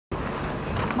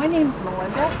My name's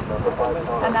Melinda,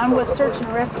 and I'm with Search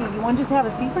and Rescue. You want to just have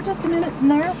a seat for just a minute in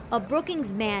there? A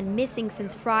Brookings man missing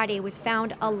since Friday was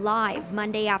found alive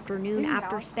Monday afternoon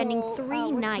after spending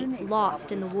 3 nights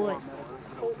lost in the woods.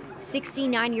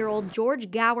 69-year-old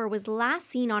George Gower was last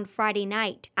seen on Friday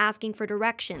night asking for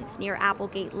directions near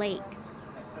Applegate Lake.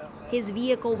 His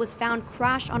vehicle was found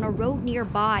crashed on a road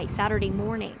nearby Saturday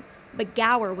morning, but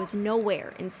Gower was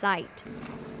nowhere in sight.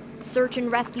 Search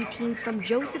and rescue teams from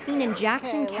Josephine and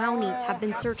Jackson counties have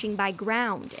been searching by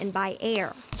ground and by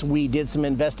air. So we did some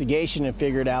investigation and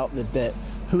figured out that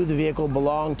who the vehicle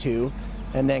belonged to,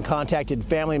 and then contacted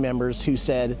family members who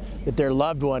said that their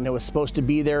loved one who was supposed to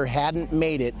be there hadn't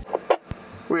made it.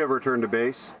 We have returned to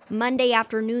base. Monday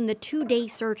afternoon, the 2-day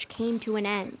search came to an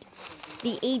end.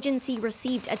 The agency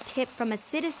received a tip from a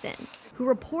citizen who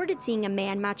reported seeing a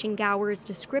man matching Gower's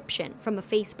description from a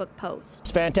Facebook post. It's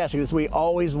fantastic. This is what we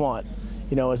always want,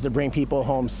 is to bring people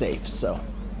home safe. So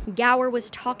Gower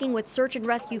was talking with search and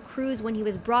rescue crews when he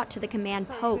was brought to the command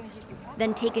post,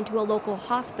 then taken to a local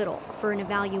hospital for an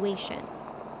evaluation.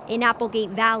 In Applegate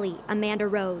Valley, Amanda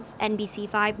Rose, NBC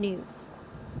 5 News.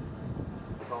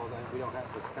 We don't have,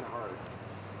 it's kind of hard.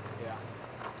 Yeah.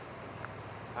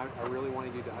 I really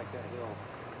wanted you to hike that hill.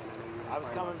 And I was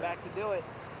coming back to do it.